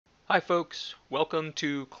Hi folks, welcome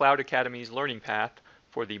to Cloud Academy's learning path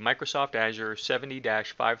for the Microsoft Azure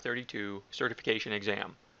 70-532 certification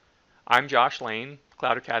exam. I'm Josh Lane,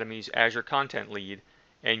 Cloud Academy's Azure Content Lead,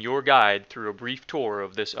 and your guide through a brief tour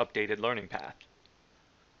of this updated learning path.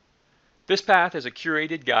 This path is a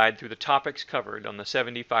curated guide through the topics covered on the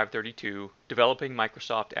 70-532 Developing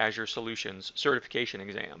Microsoft Azure Solutions certification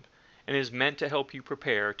exam, and is meant to help you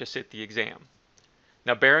prepare to sit the exam.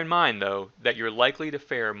 Now bear in mind, though, that you're likely to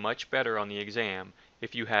fare much better on the exam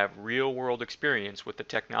if you have real-world experience with the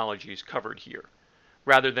technologies covered here,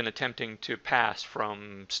 rather than attempting to pass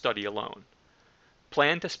from study alone.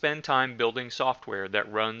 Plan to spend time building software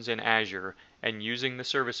that runs in Azure and using the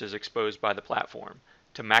services exposed by the platform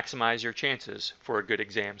to maximize your chances for a good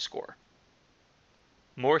exam score.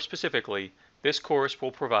 More specifically, this course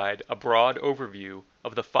will provide a broad overview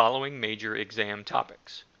of the following major exam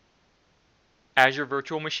topics: Azure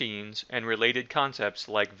virtual machines and related concepts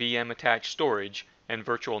like VM-attached storage and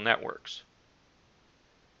virtual networks.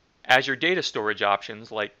 Azure data storage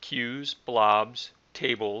options like queues, blobs,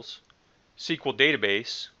 tables, SQL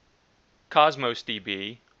database, Cosmos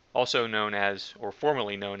DB, also known as or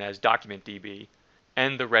formerly known as Document DB,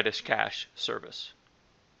 and the Redis cache service.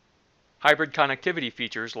 Hybrid connectivity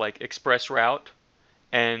features like ExpressRoute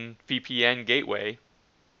and VPN gateway.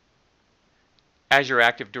 Azure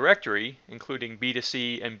Active Directory, including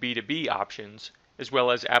B2C and B2B options, as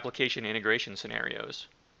well as application integration scenarios.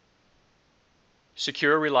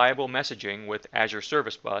 Secure reliable messaging with Azure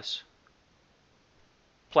Service Bus.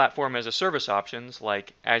 Platform as a service options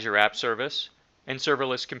like Azure App Service and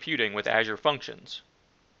serverless computing with Azure Functions.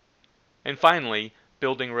 And finally,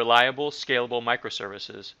 building reliable, scalable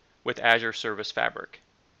microservices with Azure Service Fabric.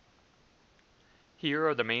 Here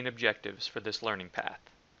are the main objectives for this learning path.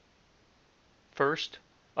 First,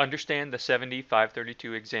 understand the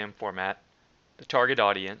 70-532 exam format, the target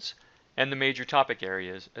audience, and the major topic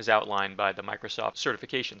areas as outlined by the Microsoft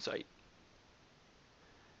certification site.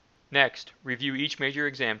 Next, review each major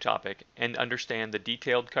exam topic and understand the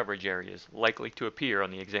detailed coverage areas likely to appear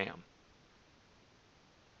on the exam.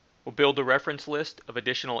 We'll build a reference list of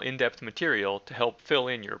additional in-depth material to help fill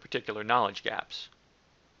in your particular knowledge gaps.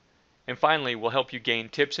 And finally, we'll help you gain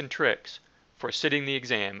tips and tricks for sitting the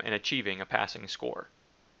exam and achieving a passing score.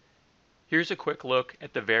 Here's a quick look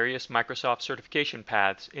at the various Microsoft certification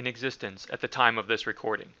paths in existence at the time of this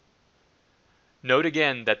recording. Note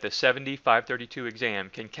again that the 70-532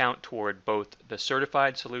 exam can count toward both the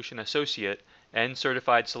Certified Solution Associate and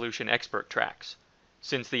Certified Solution Expert tracks,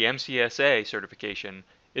 since the MCSA certification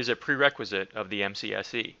is a prerequisite of the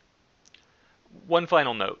MCSE. One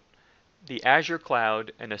final note: the Azure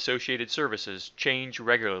Cloud and associated services change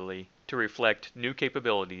regularly to reflect new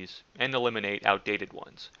capabilities and eliminate outdated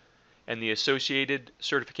ones, and the associated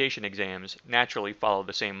certification exams naturally follow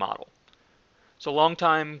the same model. So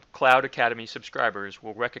longtime Cloud Academy subscribers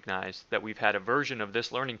will recognize that we've had a version of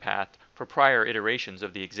this learning path for prior iterations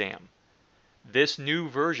of the exam. This new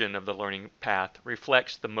version of the learning path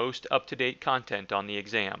reflects the most up-to-date content on the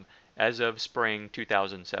exam as of spring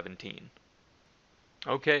 2017.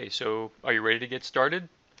 Okay, so are you ready to get started?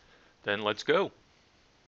 Then let's go.